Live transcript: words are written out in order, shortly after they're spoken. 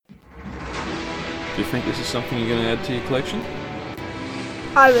Do you think this is something you're going to add to your collection?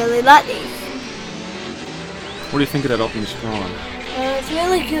 I really like these. What do you think of that Optimus Prime? It's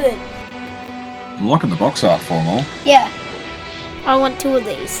really good. I'm liking the box art for them all. Yeah. I want 2 of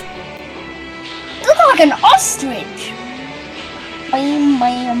these. It looks like an ostrich.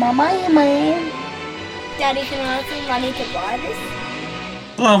 Daddy, can I have some money to buy this?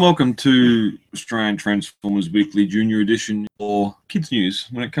 Hello and welcome to Australian Transformers Weekly Junior Edition, or Kids News,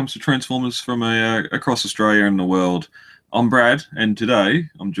 when it comes to Transformers from across Australia and the world. I'm Brad, and today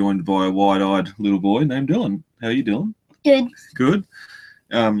I'm joined by a wide-eyed little boy named Dylan. How are you, Dylan? Good. Good.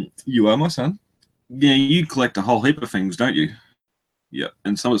 You are my son. Yeah, you collect a whole heap of things, don't you? Yeah,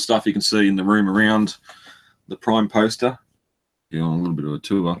 and some of the stuff you can see in the room around the Prime poster. Yeah, on a little bit of a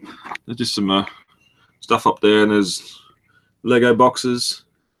tour. There's just some stuff up there, and there's Lego boxes.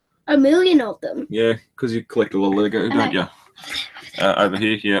 1 million of them. Yeah, because you collect a lot of Lego, don't you? Over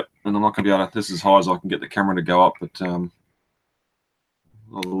here, yeah. And I'm not going to be able to, this is as high as I can get the camera to go up, but all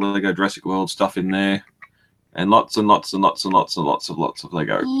the Lego Jurassic World stuff in there. And lots and lots and lots and lots and lots of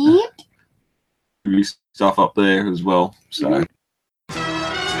Lego. Yep. Stuff up there as well.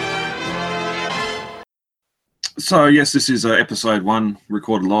 So yes, this is episode 1,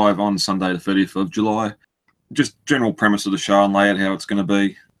 recorded live on Sunday the 30th of July. Just general premise of the show and layout, how it's going to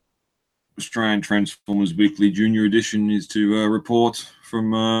be. Australian Transformers Weekly Junior Edition is to report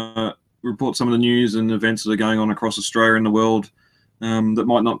some of the news and events that are going on across Australia and the world that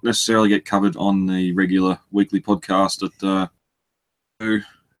might not necessarily get covered on the regular weekly podcast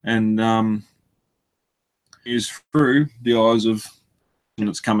and is through the eyes of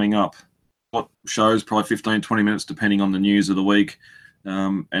what's coming up. What shows probably 15-20 minutes depending on the news of the week,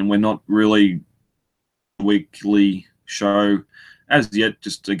 and we're not really a weekly show as yet,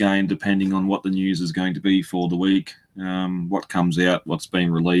 just again depending on what the news is going to be for the week, what comes out, what's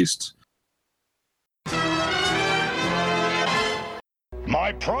being released.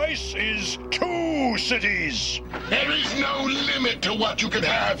 My price is 2 cities. There is no limit to what you can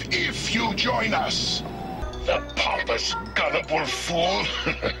have if you join us. The pompous, gullible fool.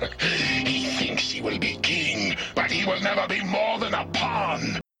 He thinks he will be king, but he will never be more than a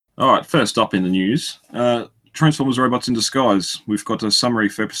pawn. All right, first up in the news, Transformers Robots in Disguise. We've got a summary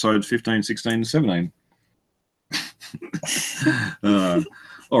for episode 15, 16, and 17.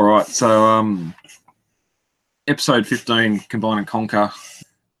 All right, so episode 15, Combine and Conquer.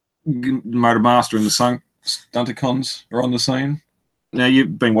 Motor Master and the Stunticons are on the scene. Now,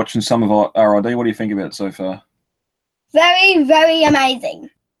 you've been watching some of our RID. What do you think about it so far? Very, very amazing.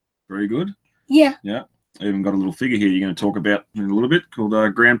 Very good. Yeah. Yeah. I even got a little figure here you're going to talk about in a little bit called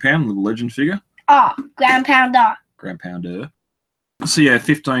Ground Pound, a little legend figure. Oh, Ground Pounder. Ground Pounder. So, yeah,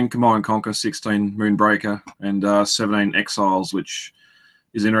 15 Combine and Conquer, 16 Moonbreaker, and 17 Exiles, which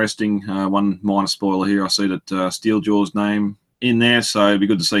is interesting. One minor spoiler here. I see that Steeljaw's name in there, so it'd be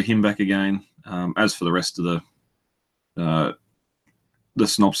good to see him back again. As for the rest of the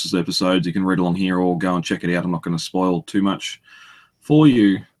synopsis episodes, you can read along here or go and check it out. I'm not going to spoil too much for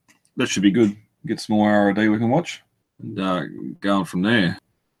you. That should be good. Get some more RID we can watch and go on from there.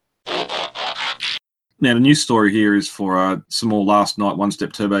 Now, the news story here is for some more last night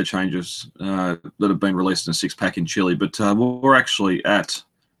one-step turbo changes that have been released in a 6-pack in Chile. But we're actually at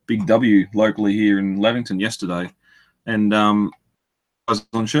Big W locally here in Lavington yesterday, and was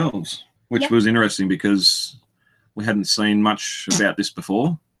on shelves, which was interesting because we hadn't seen much about this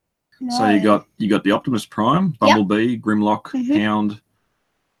before. No. So you got the Optimus Prime, Bumblebee, Grimlock, Hound.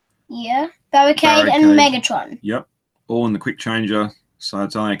 Yeah. Barricade and Megatron. Yep. All in the quick changer. So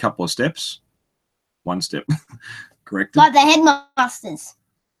it's only a couple of steps. 1 step. Correct. Like the Headmasters.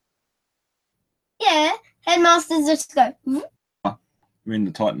 Yeah. Headmasters just go. I mean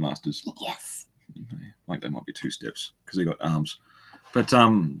the Titan Masters. Yes. I think they might be 2 steps because they got arms. But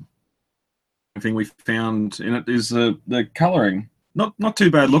the thing we found in it is the colouring. Not too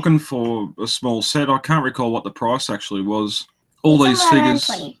bad looking for a small set. I can't recall what the price actually was. All these figures.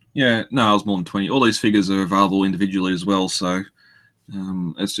 20. Yeah, no, it was more than 20. All these figures are available individually as well, so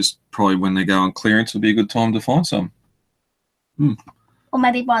it's just probably when they go on clearance would be a good time to find some. Or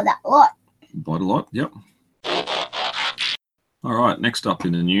maybe buy that lot. Buy the lot, yep. All right, next up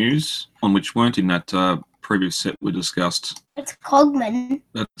in the news, on which weren't in that previous set we discussed. It's Cogman.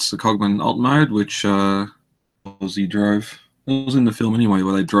 That's the Cogman alt mode, which Ozzy drove. It was in the film anyway,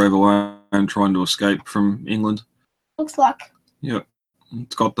 where they drove away and trying to escape from England. Looks like. Yep.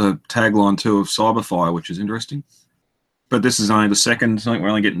 It's got the tagline too of Cyberfire, which is interesting. But this is only the second. I think we're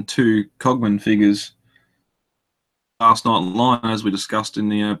only getting 2 Cogman figures. Last night online, as we discussed in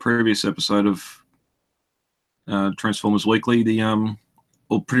the previous episode of Transformers Weekly,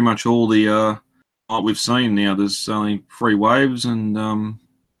 pretty much all the what we've seen now. There's only 3 waves, and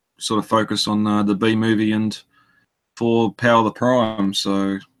sort of focus on the B movie and 4 Power of the Prime.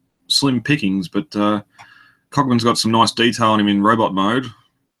 So slim pickings, but Cogman's got some nice detail on him in robot mode.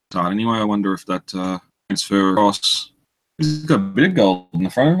 Anyway, I wonder if that transfer across. He's got a bit of gold in the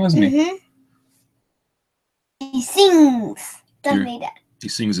front of him, hasn't he? He sings. Doesn't he, Dad? He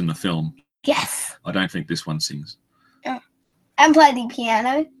sings in the film. Yes. I don't think this one sings. And play the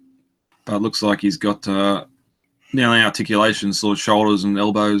piano. But it looks like he's got nearly articulation, sort of shoulders and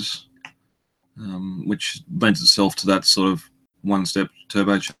elbows, which lends itself to that sort of one-step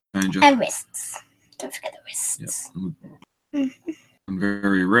turbo changer. And wrists. Don't forget the wrists. Yep. And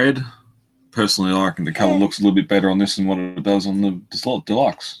very red. Personally, I reckon the colour looks a little bit better on this than what it does on the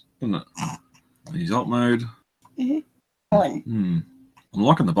Deluxe, doesn't it? He's alt mode. I'm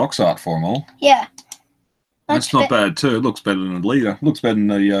liking the box art for them all. Yeah. That's not bad too. It looks better than the leader. Looks better than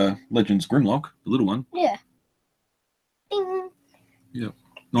the Legends Grimlock, the little one. Yeah. Ding. Yep.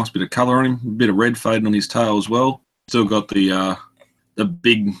 Nice bit of colour on him. A bit of red fading on his tail as well. Still got the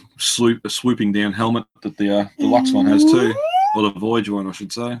big swooping down helmet that the Deluxe one has too, or the Voyager one, I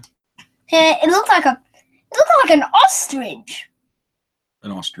should say. Yeah, it looked like an ostrich.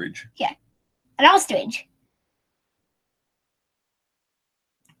 An ostrich. Yeah, an ostrich.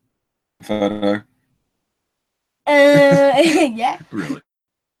 Photo. Yeah. Really.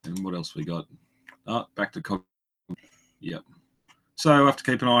 And what else we got? Back to Cog. Yep. So we'll have to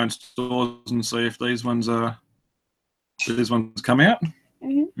keep an eye on stores and see if these ones come out.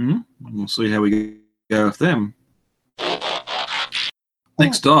 We'll see how we go with them.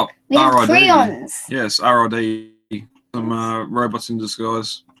 Next up, we have RID. crayons. Yes, RID. Some Robots in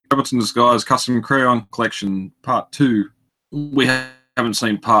Disguise. Robots in Disguise Custom Crayon Collection Part 2. We haven't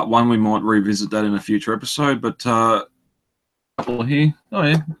seen Part 1. We might revisit that in a future episode, but couple here. Oh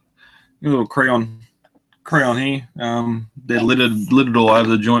yeah, a little crayon here. They're littered all over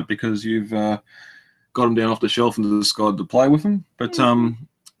the joint because you've got them down off the shelf and decided to play with them. But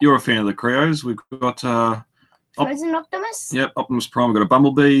you're a fan of the Creos. We've got Frozen Optimus? Yep, Optimus Prime. We've got a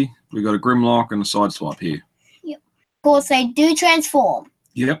Bumblebee, we've got a Grimlock, and a Sideswipe here. Yep. Of course, they do transform.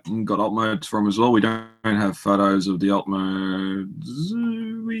 Yep, and we've got alt modes from as well. We don't have photos of the alt modes.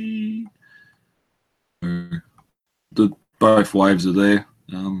 Both waves are there.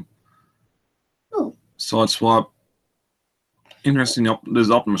 Sideswipe. Interesting.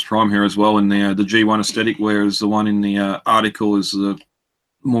 There's Optimus Prime here as well in the G1 aesthetic, whereas the one in the article is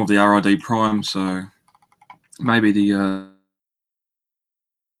more of the RID Prime. So maybe the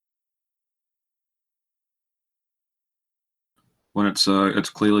when it's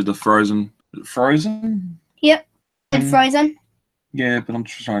clearly the Frozen. Yep, and Frozen. Yeah, but I'm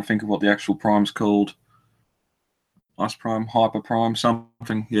just trying to think of what the actual Prime's called. Ice Prime, Hyper Prime,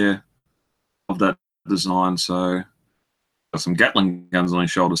 something. Yeah, of that design. So got some Gatling guns on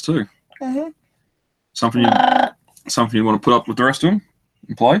his shoulders too. Something you want to put up with the rest of them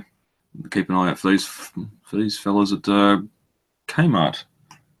and play. Keep an eye out for these fellas at Kmart.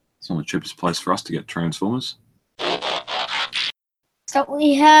 It's not the cheapest place for us to get Transformers. So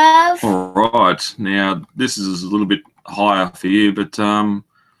we have. All right, now this is a little bit higher for you, but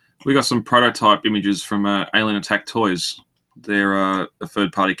we got some prototype images from Alien Attack Toys. They're a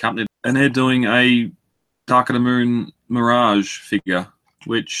third-party company, and they're doing a Dark of the Moon Mirage figure,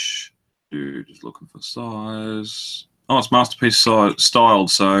 which just looking for size. Oh, it's Masterpiece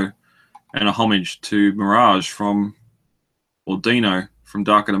styled, so, and a homage to Mirage or Dino from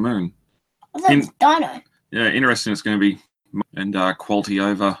Dark of the Moon. I thought it was Dino. Yeah, interesting. It's going to be and quality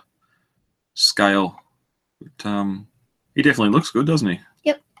over scale. But he definitely looks good, doesn't he?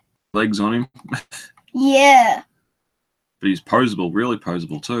 Yep. Legs on him. Yeah. But he's posable, really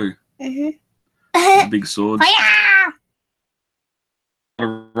posable too. Big swords.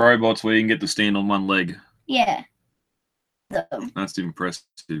 Robots where you can get to stand on one leg. Yeah. That's impressive.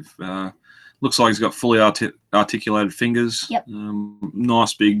 Looks like he's got fully articulated fingers. Yep.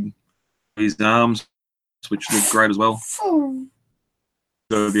 Nice big his arms, which look great as well.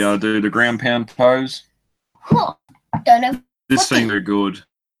 Got to be able to do the ground pound pose. Don't know. This seemed very good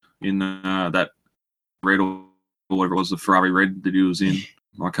in that red or whatever it was, the Ferrari red that he was in.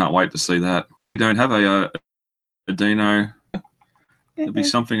 I can't wait to see that. We don't have a Dino. It'd be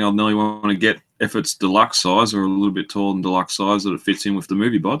something I'll nearly want to get if it's deluxe size or a little bit taller than deluxe size that it fits in with the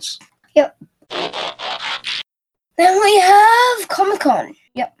movie bots. Yep. Then we have Comic-Con.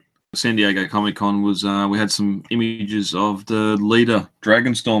 Yep. San Diego Comic-Con was, we had some images of the leader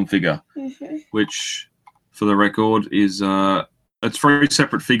Dragonstorm figure, which, for the record, is, it's 3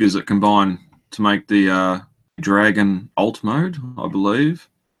 separate figures that combine to make the Dragon alt mode, I believe.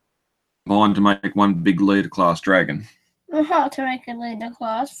 combined to make one big leader class dragon. How to make a leader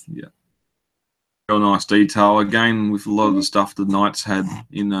class. Yeah. Real nice detail again with a lot of the stuff the knights had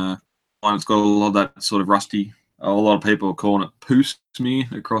in it's got a lot of that sort of rusty. A lot of people are calling it poo smear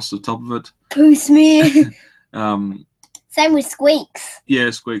across the top of it. Poo smear. Same with Squeaks.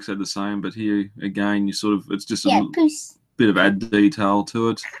 Yeah, Squeaks had the same, but here again, you sort of it's just a Poos. bit of add detail to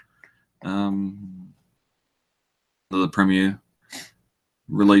it. The premiere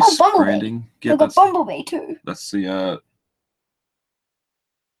release branding. Yeah, got Bumblebee too. That's the.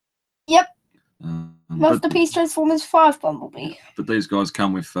 Yep. Masterpiece Transformers 5 Bumblebee. But these guys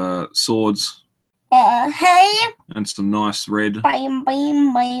come with swords. Hey. And some nice red Bam,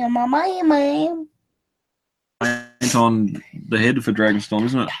 bam, bam, bam, bam, bam. paint on the head for Dragonstorm,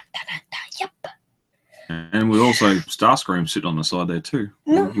 isn't it? Yep. And we also Starscream sitting on the side there too.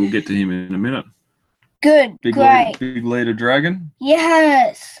 We'll get to him in a minute. Good. Great. Big leader dragon.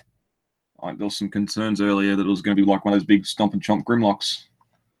 Yes. There was some concerns earlier that it was going to be like one of those big stomp and chomp Grimlocks.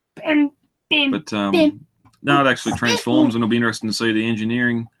 But no, it actually transforms, and it'll be interesting to see the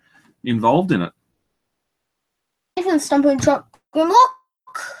engineering involved in it. Even Stomp and Chomp Grimlock.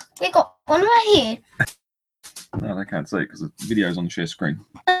 We got one right here. No, they can't see it because the video's on the share screen.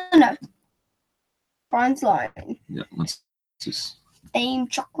 No. Brian's line. Yeah, what's this? Team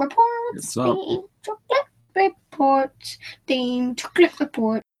Choc Reports. It's up. Team Chocolate Reports. Team Chocolate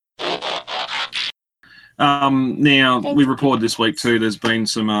Report. Now, we reported this week too, there's been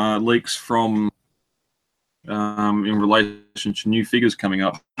some leaks from in relation to new figures coming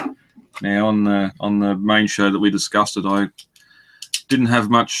up. Now, on the main show that we discussed it, I didn't have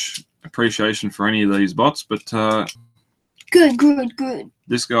much appreciation for any of these bots, but Good.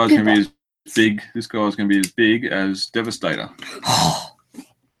 this guy's going to be as big. This guy's going to be as big as Devastator.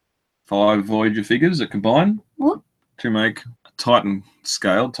 5 Voyager figures that combine to make a Titan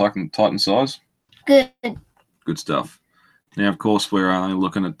scale, Titan size. Good stuff. Now, of course, we're only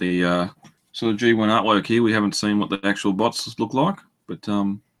looking at the sort of G1 artwork here. We haven't seen what the actual bots look like, but it's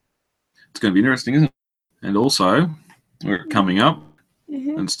going to be interesting, isn't it? And also, we're coming up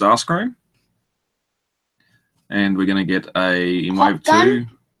in Starscream, and we're going to get in Wave 2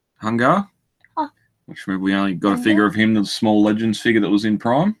 Hungar, which we only got a figure of him, the small Legends figure that was in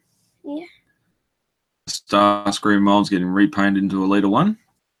Prime. Yeah. Starscream mold's getting repainted into Elite 1.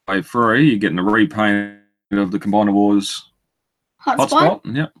 Wave 3, you're getting a repaint of the Combiner Wars hotspot.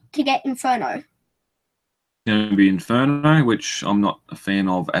 Yep. To get Inferno. Going to be Inferno, which I'm not a fan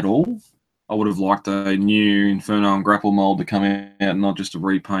of at all. I would have liked a new Inferno and Grapple mold to come out, not just a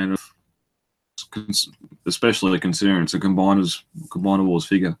repaint of, especially considering it's a Combiner Wars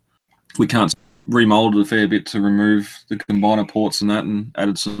figure. We can't remold it a fair bit to remove the Combiner ports and that, and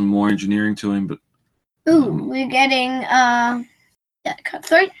added some more engineering to him. But we're getting cut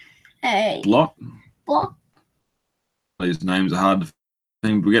through a block. Block. These names are hard to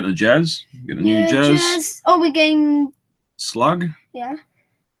think. We're getting a Jazz. We're getting a new Jazz. Oh, we're getting Slug. Yeah.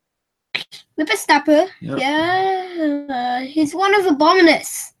 Whippersnapper. Yep. Yeah. He's one of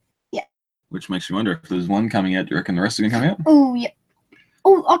Abominus. Yeah. Which makes you wonder if there's one coming out. Do you reckon the rest are going to come out? Oh, yeah.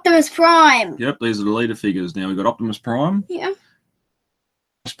 Oh, Optimus Prime. Yep, these are the leader figures. Now we've got Optimus Prime. Yeah.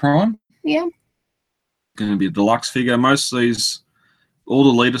 Prime. Yeah. Going to be a deluxe figure. Most of these, all the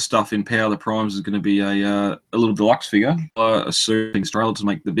leader stuff in Power of the Primes is going to be a little deluxe figure. A suiting trailer to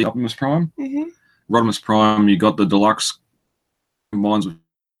make the big Optimus Prime. Rodimus Prime, you got the deluxe combines with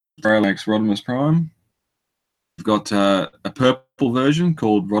Parallax Rodimus Prime. You've got a purple version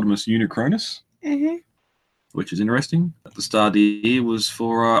called Rodimus Unicronus, which is interesting. At the start of the year was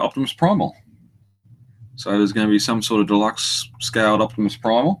for Optimus Primal. So there's going to be some sort of deluxe scaled Optimus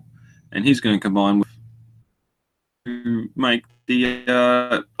Primal, and he's going to combine with to make the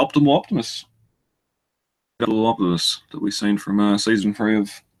Optimal Optimus. Optimal Optimus that we've seen from Season 3 of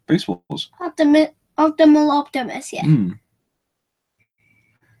Beast Wars. Optimal Optimus, yeah.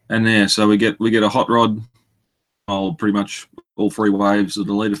 And there, so we get a Hot Rod, pretty much all 3 waves of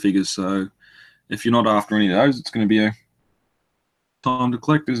the leader figures. So if you're not after any of those, it's going to be a time to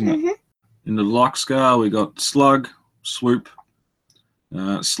collect, isn't it? In the deluxe scale, we got Slug, Swoop,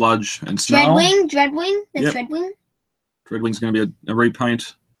 Sludge, and Snarl. Dreadwing. There's Dreadwing. Dreadwing's going to be a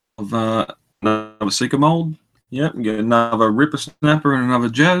repaint of another Seeker mold. Yep, we get another Rippersnapper and another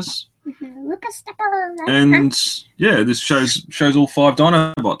Jazz. Rippersnapper. And yeah, this shows all 5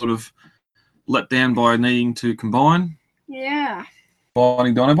 Dinobots sort of let down by needing to combine. Yeah.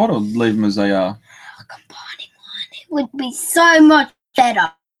 Combining Dinobot, or leave them as they are? Combining one. It would be so much better.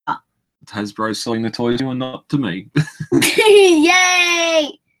 Hasbro's selling the toys to you and not to me.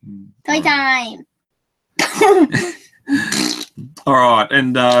 Yay! Toy time. All right,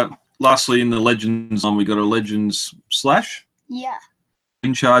 and lastly, in the Legends, we got a Legends Slash. Yeah.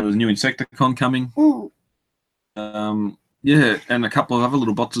 In charge of the new Insecticon coming. Ooh. Yeah, and a couple of other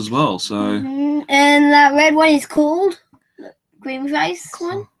little bots as well. So. And that red one is called green face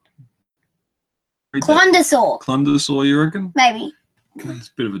one. Klundasaur. Klundasaur, you reckon? Maybe. It's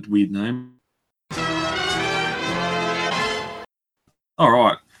a bit of a weird name. All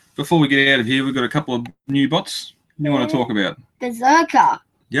right. Before we get out of here, we've got a couple of new bots you want to talk about. Berserker.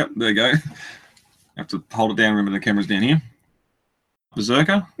 Yep, there you go. Have to hold it down. Remember the camera's down here.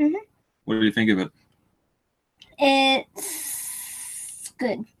 Berserker. What do you think of it? It's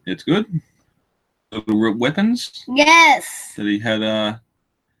good. It's good. Little weapons Yes. that he had.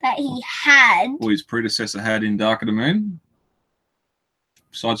 That he had. Or his predecessor had in Dark of the Moon.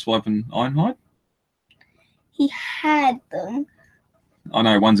 Sideswipe and Ironhide. He had them. I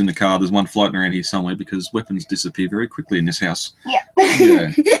know one's in the car. There's one floating around here somewhere because weapons disappear very quickly in this house. Yeah.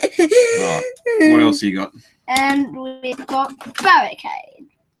 Yeah. Right. What else you got? And we've got Barricade.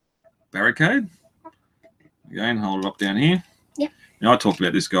 Barricade. Again, hold it up down here. Yeah. Now, I talked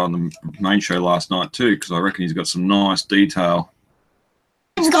about this guy on the main show last night too because I reckon he's got some nice detail.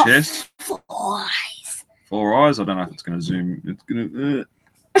 He's got Chest. 4 eyes. 4 eyes. I don't know if it's going to zoom. It's going to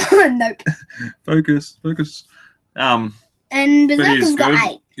Nope. focus. And But Berserker's he's got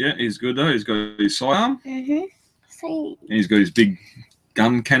good. 8. Yeah, he's good though. He's got his sidearm. See. And he's got his big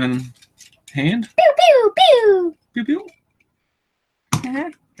gun cannon hand. Pew pew pew. Pew pew.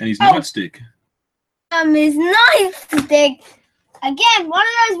 And his Oh. nightstick. His nightstick. Again, one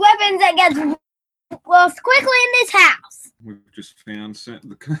of those weapons that gets lost quickly in this house. We've just found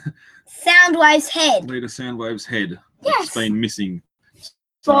Soundwave's head. Leader Soundwave's head. Yes. It's been missing.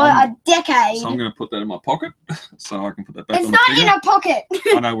 For a decade. So I'm going to put that in my pocket so I can put that back It's on the not figure. in a pocket.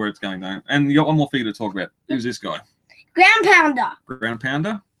 I know where it's going though. And you got one more figure to talk about. Who's this guy? Ground pounder. Ground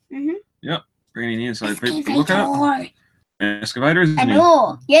Pounder? Yep. Bring it in here so people can Excavator. look at it. Excavator, isn't And he?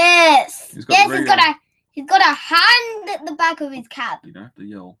 ore. Yes. He's got Yes, regular- he's got a hand at the back of his cap. You don't have to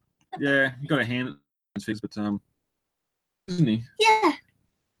yell. Yeah, he got a hand at his fix, but isn't he? Yeah.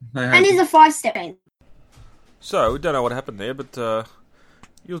 They have, And he's a 5-step in. So, we don't know what happened there, but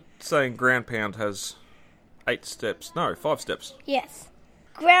you're saying Ground Pound has 8 steps. No, 5 steps. Yes.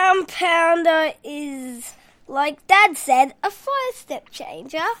 Ground pounder is, like Dad said, a 5-step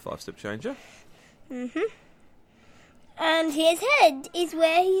changer. 5-step changer. And his head is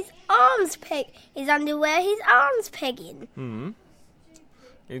where his arms peg. Is under where his arms peg in.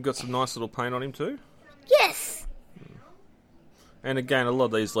 You've got some nice little paint on him too. Yes. And again, a lot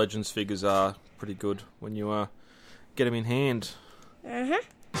of these Legends figures are pretty good when you get them in hand.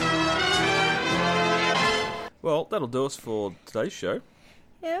 Well, that'll do us for today's show.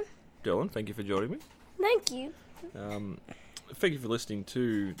 Yeah. Dylan, thank you for joining me. Thank you. Thank you for listening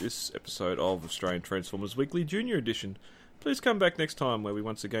to this episode of Australian Transformers Weekly Junior Edition. Please come back next time where we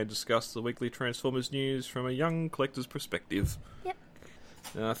once again discuss the weekly Transformers news from a young collector's perspective. Yep.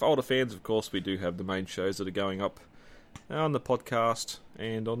 For older fans, of course, we do have the main shows that are going up on the podcast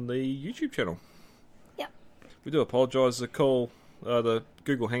and on the YouTube channel. Yep. We do apologise. The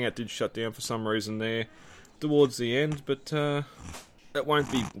Google Hangout did shut down for some reason there towards the end, but that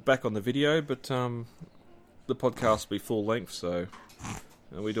won't be back on the video, but the podcast will be full length, so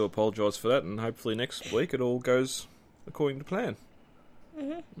we do apologise for that, and hopefully next week it all goes according to plan.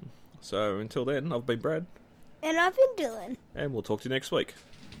 So until then, I've been Brad. And I've been Dylan. And we'll talk to you next week.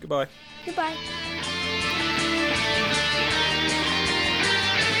 Goodbye. Goodbye.